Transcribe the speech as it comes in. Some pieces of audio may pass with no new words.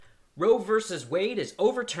Roe vs. Wade is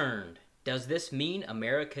overturned. Does this mean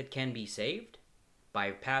America can be saved? By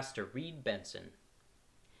Pastor Reed Benson.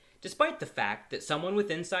 Despite the fact that someone with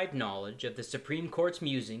inside knowledge of the Supreme Court's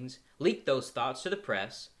musings leaked those thoughts to the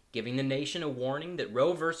press, giving the nation a warning that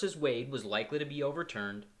Roe vs. Wade was likely to be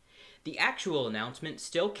overturned, the actual announcement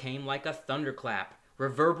still came like a thunderclap,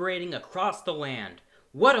 reverberating across the land.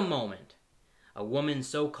 What a moment! A woman's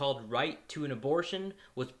so-called right to an abortion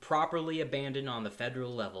was properly abandoned on the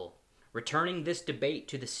federal level, returning this debate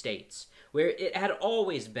to the states, where it had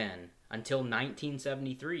always been until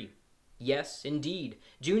 1973. Yes, indeed,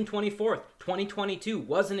 June 24th, 2022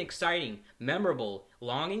 was an exciting, memorable,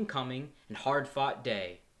 long in coming, and hard-fought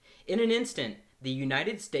day. In an instant, the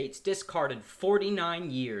United States discarded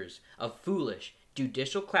 49 years of foolish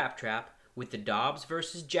judicial claptrap with the Dobbs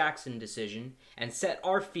versus Jackson decision and set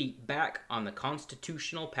our feet back on the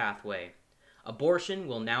constitutional pathway. Abortion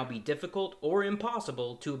will now be difficult or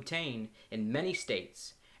impossible to obtain in many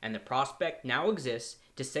states, and the prospect now exists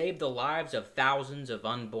to save the lives of thousands of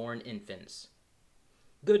unborn infants.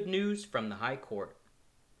 Good news from the High Court.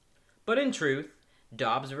 But in truth,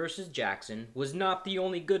 Dobbs versus Jackson was not the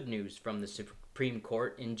only good news from the Supreme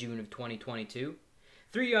Court in June of 2022.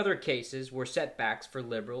 3 other cases were setbacks for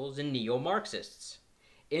liberals and neo-Marxists.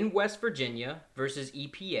 In West Virginia versus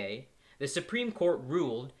EPA, the Supreme Court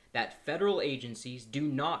ruled that federal agencies do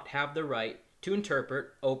not have the right to interpret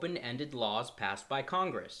open-ended laws passed by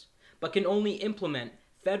Congress, but can only implement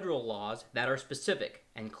federal laws that are specific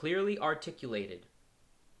and clearly articulated.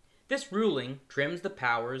 This ruling trims the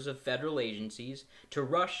powers of federal agencies to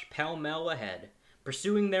rush pell-mell ahead,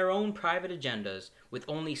 pursuing their own private agendas with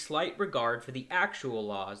only slight regard for the actual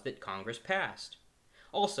laws that Congress passed.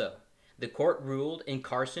 Also, the court ruled in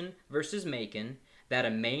Carson versus Macon that a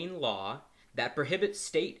Maine law that prohibits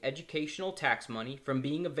state educational tax money from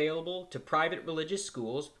being available to private religious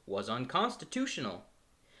schools was unconstitutional.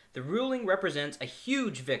 The ruling represents a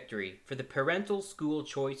huge victory for the parental school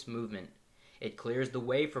choice movement. It clears the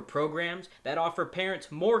way for programs that offer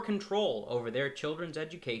parents more control over their children's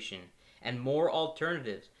education and more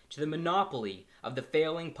alternatives to the monopoly of the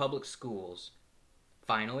failing public schools.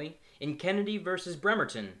 Finally, in Kennedy versus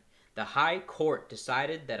Bremerton, the High Court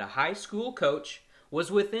decided that a high school coach was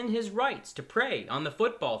within his rights to pray on the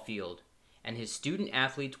football field, and his student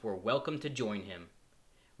athletes were welcome to join him.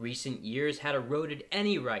 Recent years had eroded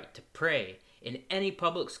any right to pray in any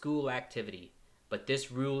public school activity, but this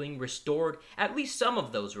ruling restored at least some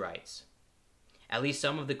of those rights. At least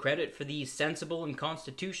some of the credit for these sensible and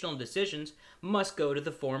constitutional decisions must go to the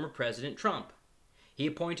former President Trump. He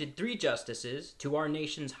appointed 3 justices to our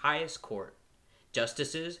nation's highest court,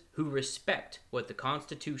 justices who respect what the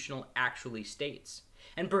Constitution actually states,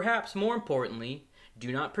 and perhaps more importantly,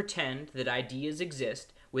 do not pretend that ideas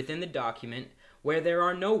exist within the document where there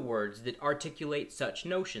are no words that articulate such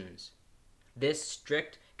notions. This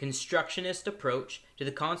strict constructionist approach to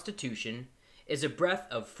the Constitution is a breath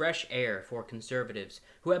of fresh air for conservatives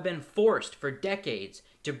who have been forced for decades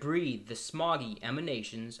to breathe the smoggy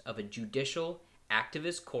emanations of a judicial,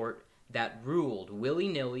 activist court that ruled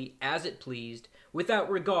willy-nilly as it pleased without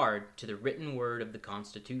regard to the written word of the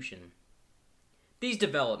Constitution. These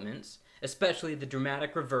developments, especially the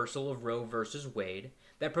dramatic reversal of Roe v. Wade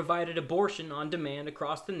that provided abortion on demand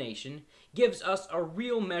across the nation, gives us a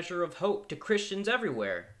real measure of hope to Christians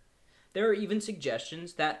everywhere. There are even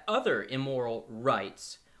suggestions that other immoral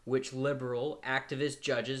rights, which liberal activist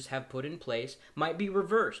judges have put in place, might be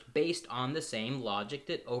reversed based on the same logic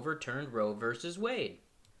that overturned Roe v. Wade.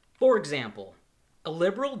 For example, a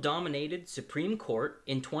liberal-dominated Supreme Court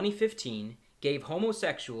in 2015 gave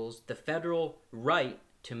homosexuals the federal right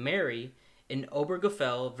to marry in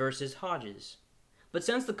Obergefell v. Hodges. But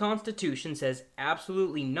since the Constitution says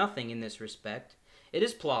absolutely nothing in this respect, it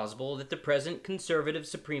is plausible that the present conservative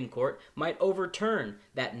Supreme Court might overturn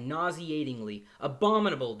that nauseatingly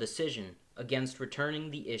abominable decision against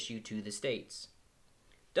returning the issue to the states.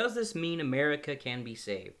 Does this mean America can be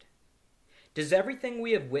saved? Does everything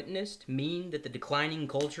we have witnessed mean that the declining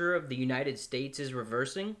culture of the United States is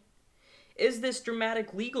reversing? Is this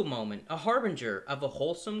dramatic legal moment a harbinger of a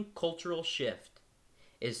wholesome cultural shift?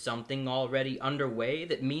 Is something already underway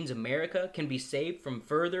that means America can be saved from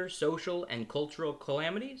further social and cultural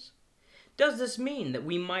calamities? Does this mean that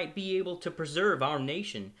we might be able to preserve our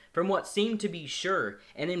nation from what seem to be sure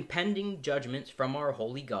and impending judgments from our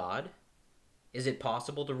holy God? Is it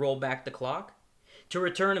possible to roll back the clock? To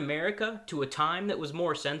return America to a time that was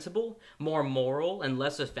more sensible, more moral, and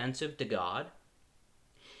less offensive to God?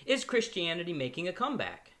 Is Christianity making a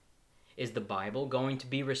comeback? Is the Bible going to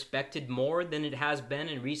be respected more than it has been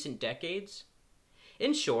in recent decades?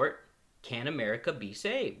 In short, can America be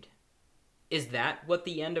saved? Is that what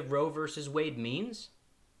the end of Roe v. Wade means?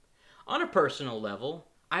 On a personal level,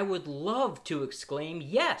 I would love to exclaim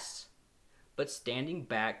yes, but standing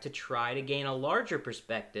back to try to gain a larger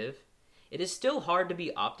perspective, it is still hard to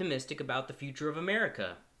be optimistic about the future of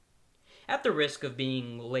America. At the risk of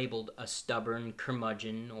being labeled a stubborn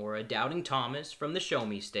curmudgeon or a doubting Thomas from the Show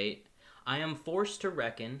Me State, I am forced to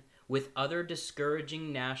reckon with other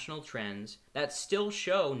discouraging national trends that still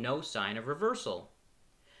show no sign of reversal.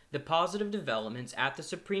 The positive developments at the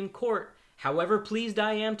Supreme Court, however pleased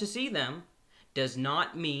I am to see them, does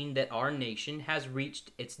not mean that our nation has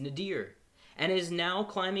reached its nadir and is now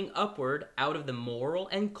climbing upward out of the moral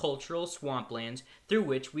and cultural swamplands through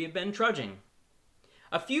which we have been trudging.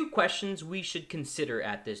 A few questions we should consider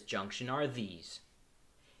at this junction are these.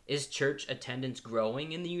 Is church attendance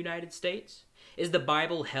growing in the United States? Is the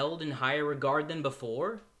Bible held in higher regard than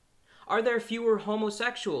before? Are there fewer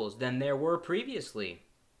homosexuals than there were previously?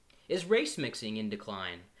 Is race mixing in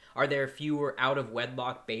decline? Are there fewer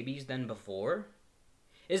out-of-wedlock babies than before?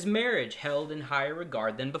 Is marriage held in higher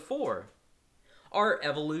regard than before? Are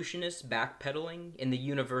evolutionists backpedaling in the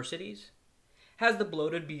universities? Has the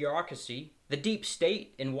bloated bureaucracy, the deep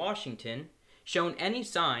state in Washington, shown any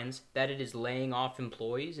signs that it is laying off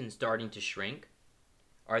employees and starting to shrink?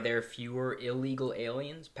 Are there fewer illegal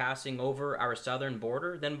aliens passing over our southern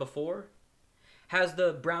border than before? Has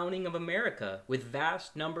the browning of America with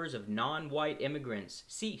vast numbers of non-white immigrants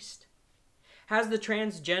ceased? Has the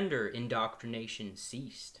transgender indoctrination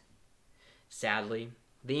ceased? Sadly,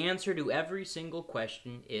 the answer to every single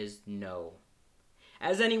question is no.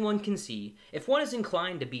 As anyone can see, if one is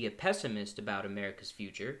inclined to be a pessimist about America's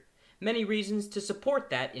future, many reasons to support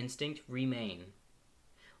that instinct remain.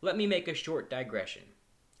 Let me make a short digression.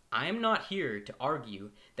 I am not here to argue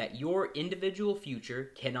that your individual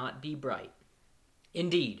future cannot be bright.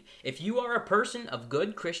 Indeed, if you are a person of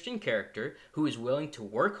good Christian character who is willing to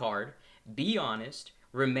work hard, be honest,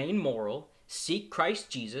 remain moral, seek Christ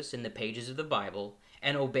Jesus in the pages of the Bible,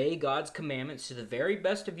 and obey God's commandments to the very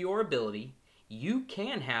best of your ability, you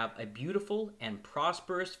can have a beautiful and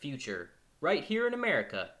prosperous future right here in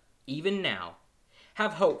America, even now.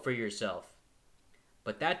 Have hope for yourself.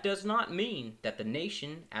 But that does not mean that the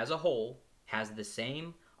nation as a whole has the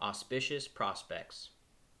same auspicious prospects.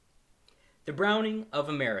 The browning of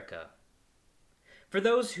America. For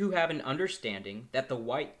those who have an understanding that the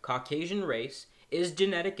white Caucasian race is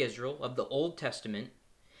genetic Israel of the Old Testament,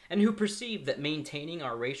 and who perceive that maintaining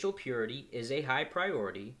our racial purity is a high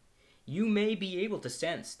priority, you may be able to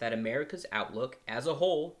sense that America's outlook as a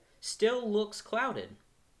whole still looks clouded.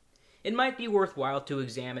 It might be worthwhile to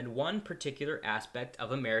examine one particular aspect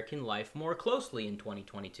of American life more closely in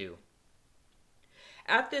 2022.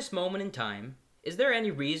 At this moment in time, is there any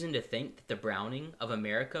reason to think that the browning of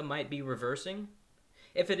America might be reversing?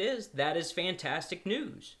 If it is, that is fantastic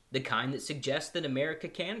news, the kind that suggests that America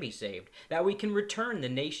can be saved, that we can return the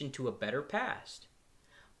nation to a better past.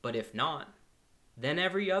 But if not, then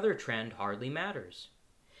every other trend hardly matters.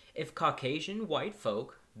 If Caucasian white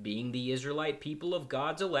folk, being the Israelite people of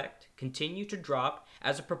God's elect, continue to drop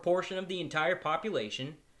as a proportion of the entire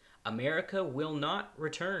population, America will not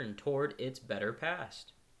return toward its better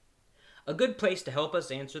past. A good place to help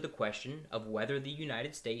us answer the question of whether the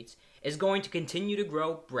United States is going to continue to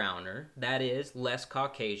grow browner, that is, less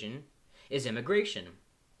Caucasian, is immigration.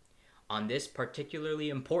 On this particularly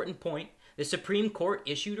important point, the Supreme Court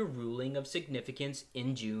issued a ruling of significance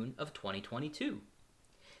in June of 2022.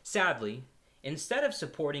 Sadly, instead of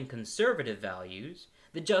supporting conservative values,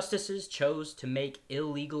 the justices chose to make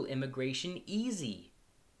illegal immigration easy.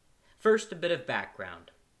 First, a bit of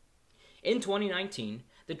background. In 2019,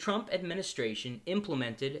 the Trump administration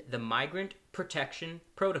implemented the Migrant Protection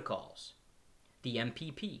Protocols, the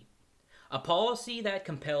MPP, a policy that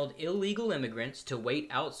compelled illegal immigrants to wait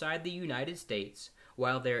outside the United States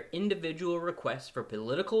while their individual requests for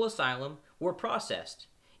political asylum were processed,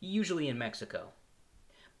 usually in Mexico.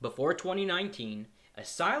 Before 2019,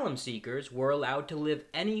 asylum seekers were allowed to live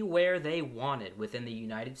anywhere they wanted within the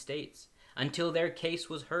United States until their case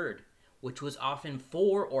was heard, which was often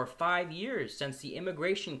 4 or 5 years since the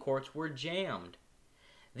immigration courts were jammed.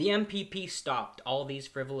 The MPP stopped all these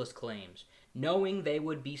frivolous claims, knowing they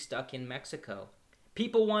would be stuck in Mexico.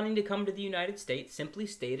 People wanting to come to the United States simply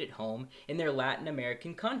stayed at home in their Latin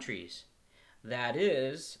American countries. That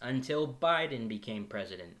is, until Biden became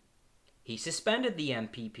president. He suspended the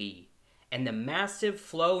MPP, and the massive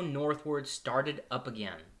flow northward started up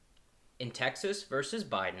again. In Texas versus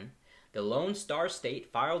Biden, the Lone Star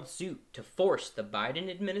State filed suit to force the Biden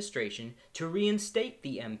administration to reinstate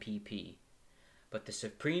the MPP. But the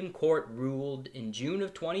Supreme Court ruled in June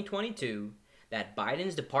of 2022 that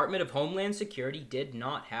Biden's Department of Homeland Security did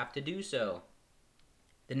not have to do so.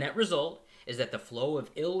 The net result is that the flow of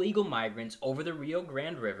illegal migrants over the Rio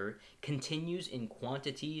Grande River continues in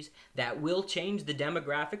quantities that will change the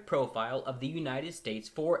demographic profile of the United States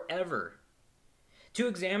forever. To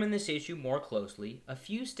examine this issue more closely, a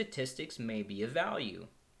few statistics may be of value.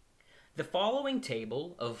 The following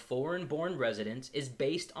table of foreign-born residents is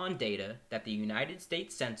based on data that the United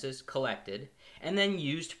States Census collected and then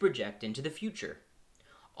used to project into the future.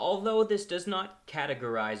 Although this does not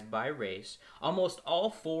categorize by race, almost all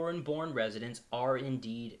foreign-born residents are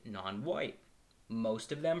indeed non-white,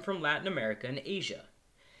 most of them from Latin America and Asia.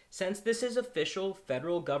 Since this is official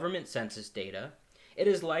federal government census data, it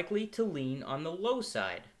is likely to lean on the low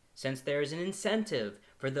side, since there is an incentive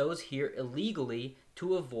for those here illegally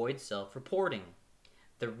to avoid self-reporting.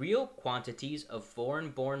 The real quantities of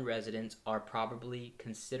foreign-born residents are probably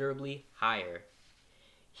considerably higher.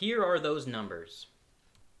 Here are those numbers.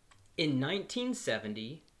 In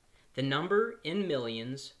 1970, the number in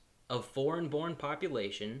millions of foreign-born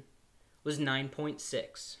population was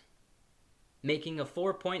 9.6, making a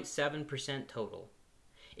 4.7% total.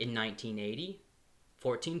 In 1980,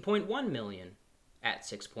 14.1 million at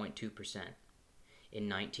 6.2%. In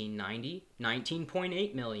 1990,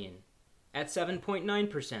 19.8 million at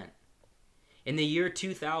 7.9%. In the year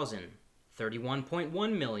 2000,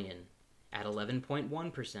 31.1 million at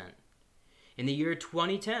 11.1%. In the year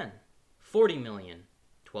 2010, 40 million,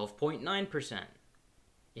 12.9%.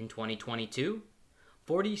 In 2022,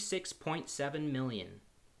 46.7 million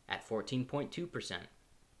at 14.2%.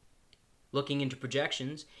 Looking into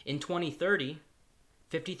projections, in 2030,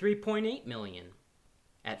 53.8 million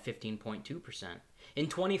at 15.2%. In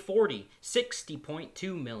 2040,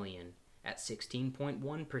 60.2 million at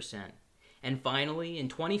 16.1%. And finally, in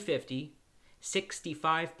 2050,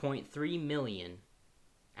 65.3 million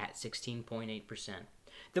at 16.8%.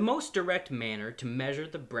 The most direct manner to measure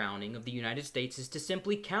the browning of the United States is to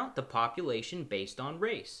simply count the population based on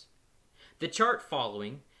race. The chart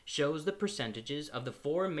following shows the percentages of the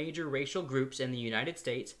four major racial groups in the United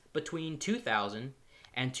States between 2000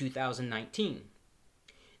 and 2019.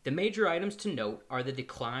 The major items to note are the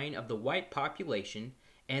decline of the white population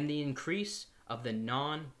and the increase of the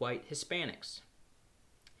non-white Hispanics.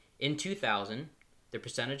 In 2000, the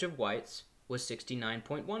percentage of whites was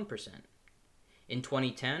 69.1%. In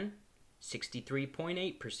 2010,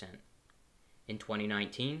 63.8%. In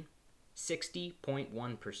 2019,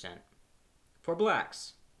 60.1%. For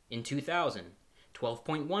blacks, in 2000,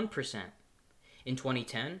 12.1%. In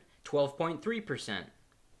 2010, 12.3%.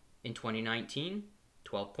 In 2019,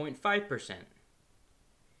 12.5%.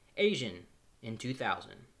 Asian, in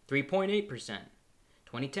 2000, 3.8%.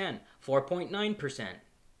 2010, 4.9%.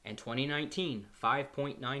 And 2019,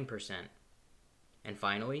 5.9%. And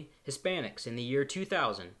finally, Hispanics in the year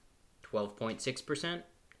 2000, 12.6%.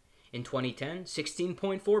 In 2010,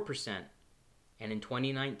 16.4%. And in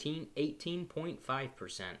 2019,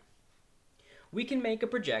 18.5%. We can make a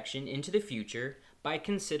projection into the future by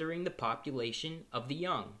considering the population of the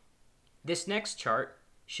young. This next chart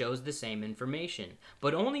shows the same information,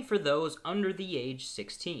 but only for those under the age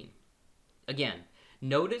 16. Again,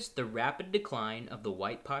 notice the rapid decline of the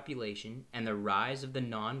white population and the rise of the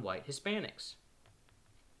non-white Hispanics.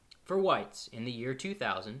 For whites in the year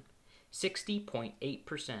 2000,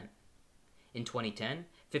 60.8%. In 2010,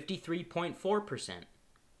 53.4%.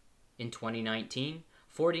 In 2019,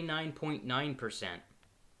 49.9%.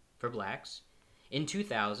 For blacks, in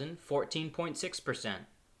 2000, 14.6%.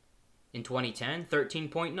 In 2010,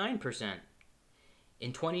 13.9%.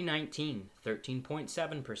 In 2019,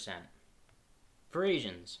 13.7%. For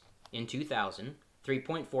Asians, in 2000,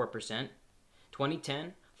 3.4%,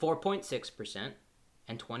 2010, 4.6%,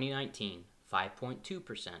 and 2019,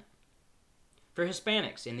 5.2%. For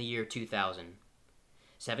Hispanics in the year 2000,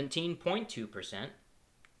 17.2%,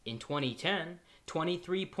 in 2010,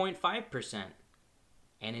 23.5%,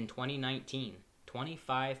 and in 2019,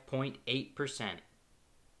 25.8%.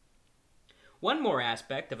 One more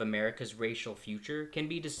aspect of America's racial future can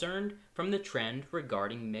be discerned from the trend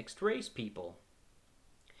regarding mixed-race people.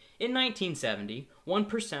 In 1970,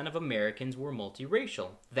 1% of Americans were multiracial,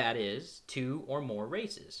 that is, two or more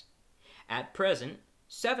races. At present,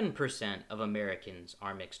 7% of Americans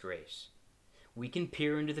are mixed race. We can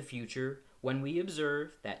peer into the future when we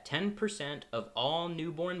observe that 10% of all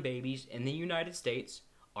newborn babies in the United States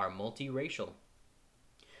are multiracial.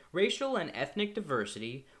 Racial and ethnic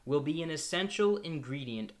diversity will be an essential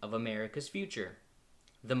ingredient of America's future.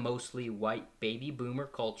 The mostly white baby boomer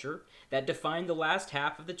culture that defined the last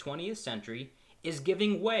half of the 20th century is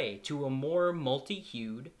giving way to a more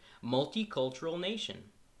multi-hued, multicultural nation.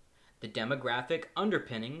 The demographic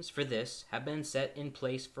underpinnings for this have been set in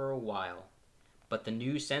place for a while, but the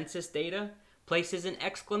new census data places an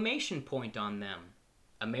exclamation point on them.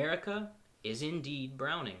 America is indeed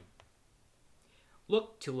browning.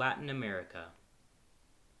 Look to Latin America.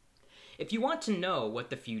 If you want to know what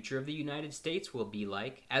the future of the United States will be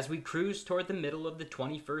like as we cruise toward the middle of the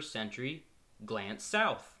 21st century, glance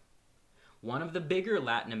south. One of the bigger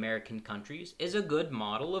Latin American countries is a good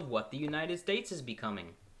model of what the United States is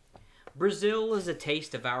becoming. Brazil is a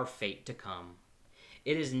taste of our fate to come.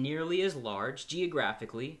 It is nearly as large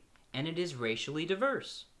geographically, and it is racially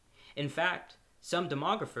diverse. In fact, some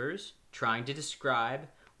demographers, trying to describe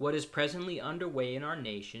what is presently underway in our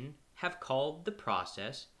nation, have called the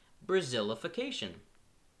process Brazilification.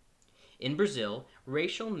 In Brazil,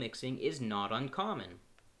 racial mixing is not uncommon.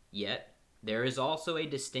 Yet, there is also a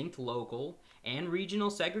distinct local and regional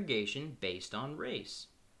segregation based on race.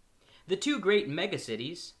 The two great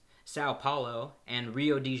megacities, Sao Paulo and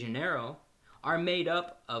Rio de Janeiro, are made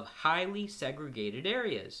up of highly segregated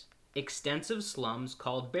areas. Extensive slums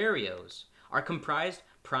called barrios are comprised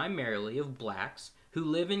primarily of blacks who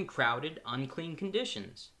live in crowded, unclean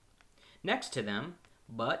conditions. Next to them,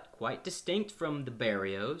 but quite distinct from the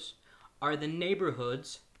barrios, are the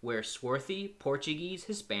neighborhoods where swarthy Portuguese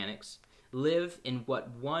Hispanics live in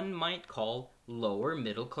what one might call lower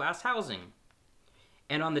middle-class housing.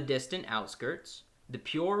 And on the distant outskirts, the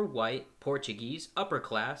pure white Portuguese upper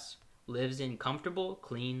class lives in comfortable,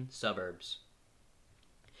 clean suburbs.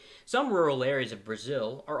 Some rural areas of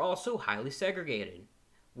Brazil are also highly segregated.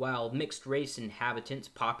 While mixed-race inhabitants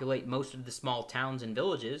populate most of the small towns and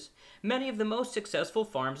villages, many of the most successful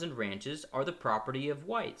farms and ranches are the property of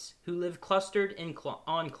whites, who live clustered in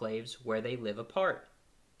enclaves where they live apart.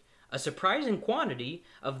 A surprising quantity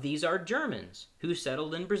of these are Germans, who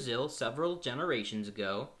settled in Brazil several generations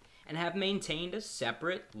ago and have maintained a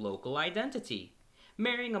separate local identity,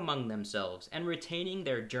 marrying among themselves and retaining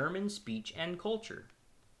their German speech and culture.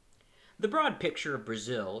 The broad picture of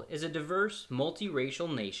Brazil is a diverse,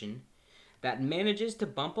 multiracial nation that manages to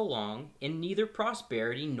bump along in neither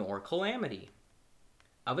prosperity nor calamity.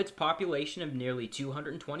 Of its population of nearly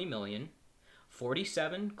 220 million,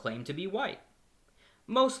 47 claim to be white,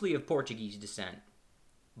 mostly of Portuguese descent.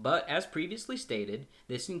 But as previously stated,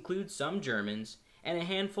 this includes some Germans and a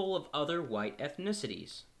handful of other white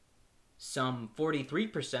ethnicities. Some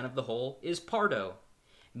 43% of the whole is Pardo,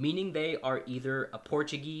 meaning they are either a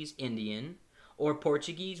Portuguese Indian or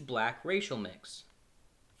Portuguese black racial mix.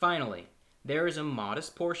 Finally, there is a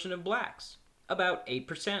modest portion of blacks, about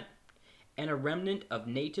 8%, and a remnant of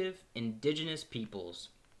native indigenous peoples.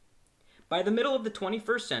 By the middle of the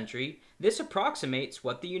 21st century, this approximates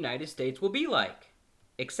what the United States will be like,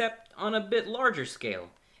 except on a bit larger scale,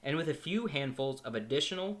 and with a few handfuls of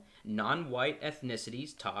additional non-white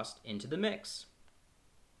ethnicities tossed into the mix.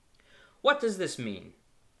 What does this mean?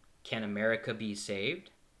 Can America be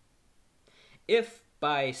saved? If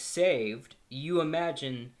by saved you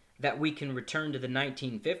imagine that we can return to the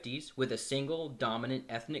 1950s with a single dominant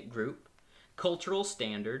ethnic group, cultural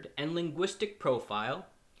standard, and linguistic profile,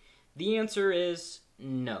 the answer is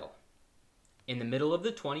no. In the middle of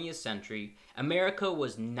the 20th century, America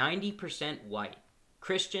was 90% white,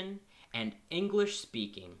 Christian, and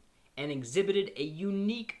English-speaking, and exhibited a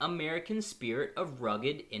unique American spirit of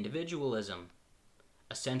rugged individualism.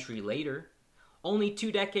 A century later, only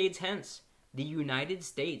 2 decades hence, the United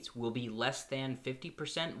States will be less than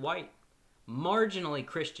 50% white, marginally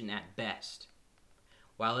Christian at best.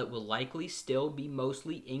 While it will likely still be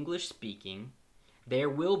mostly English-speaking, there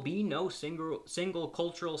will be no single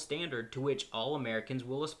cultural standard to which all Americans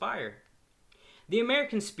will aspire. The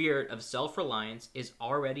American spirit of self-reliance is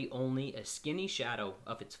already only a skinny shadow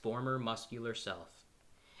of its former muscular self,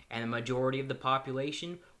 and the majority of the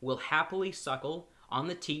population will happily suckle on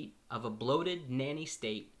the teat of a bloated nanny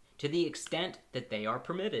state to the extent that they are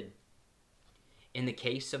permitted. In the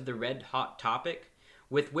case of the red-hot topic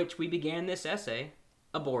with which we began this essay,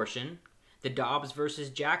 abortion, the Dobbs versus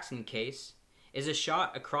Jackson case is a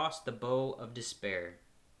shot across the bow of despair.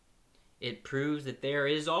 It proves that there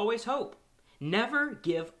is always hope. Never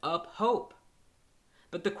give up hope.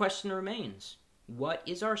 But the question remains, what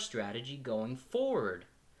is our strategy going forward?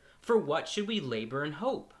 For what should we labor and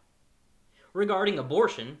hope? Regarding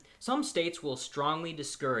abortion, some states will strongly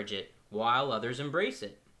discourage it, while others embrace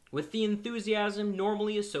it, with the enthusiasm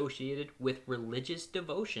normally associated with religious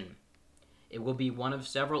devotion. It will be one of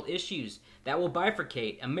several issues that will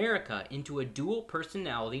bifurcate America into a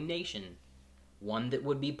dual-personality nation, one that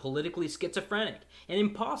would be politically schizophrenic and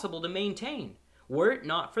impossible to maintain, were it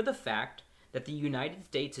not for the fact that the United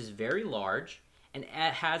States is very large and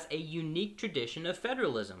has a unique tradition of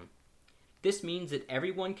federalism, This means that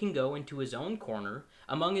everyone can go into his own corner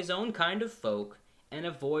among his own kind of folk and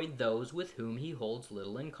avoid those with whom he holds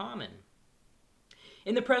little in common.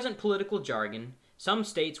 In the present political jargon, some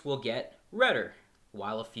states will get redder,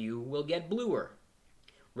 while a few will get bluer.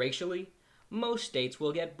 Racially, most states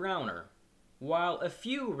will get browner, while a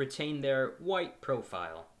few retain their white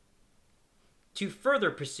profile. To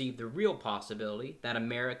further perceive the real possibility that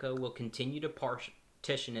America will continue to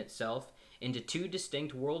partition itself into two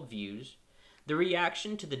distinct worldviews, the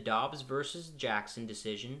reaction to the Dobbs versus Jackson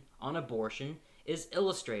decision on abortion is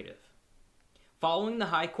illustrative. Following the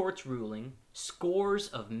High Court's ruling, scores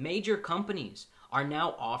of major companies are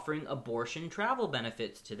now offering abortion travel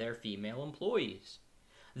benefits to their female employees.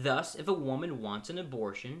 Thus, if a woman wants an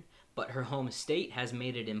abortion, but her home state has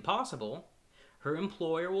made it impossible, her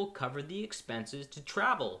employer will cover the expenses to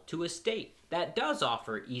travel to a state that does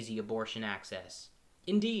offer easy abortion access.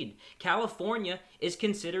 Indeed, California is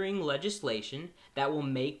considering legislation that will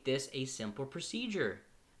make this a simple procedure,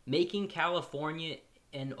 making California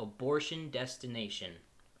an abortion destination.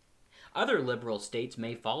 Other liberal states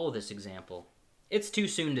may follow this example. It's too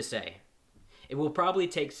soon to say. It will probably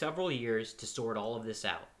take several years to sort all of this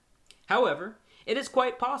out. However, it is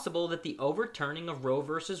quite possible that the overturning of Roe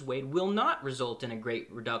v. Wade will not result in a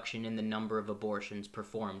great reduction in the number of abortions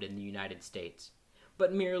performed in the United States,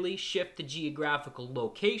 but merely shift the geographical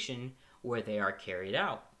location where they are carried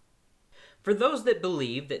out. For those that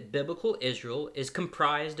believe that biblical Israel is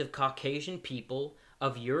comprised of Caucasian people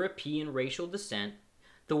of European racial descent,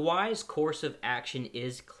 the wise course of action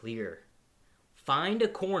is clear. Find a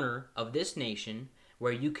corner of this nation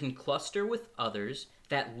where you can cluster with others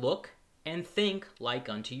that look and think like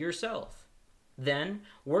unto yourself. Then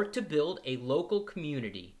work to build a local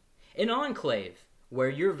community, an enclave where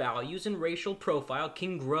your values and racial profile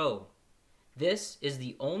can grow. This is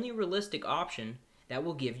the only realistic option that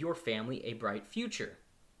will give your family a bright future.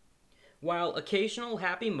 While occasional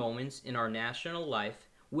happy moments in our national life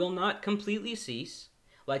will not completely cease,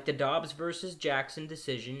 like the Dobbs versus Jackson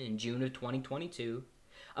decision in June of 2022,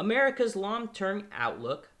 America's long-term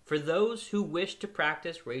outlook for those who wish to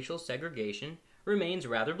practice racial segregation remains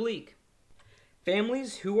rather bleak.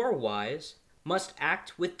 Families who are wise must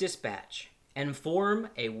act with dispatch and form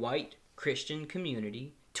a white Christian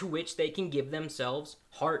community to which they can give themselves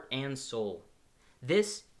heart and soul.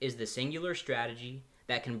 This is the singular strategy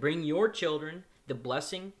that can bring your children the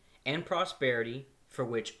blessing and prosperity for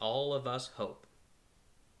which all of us hope.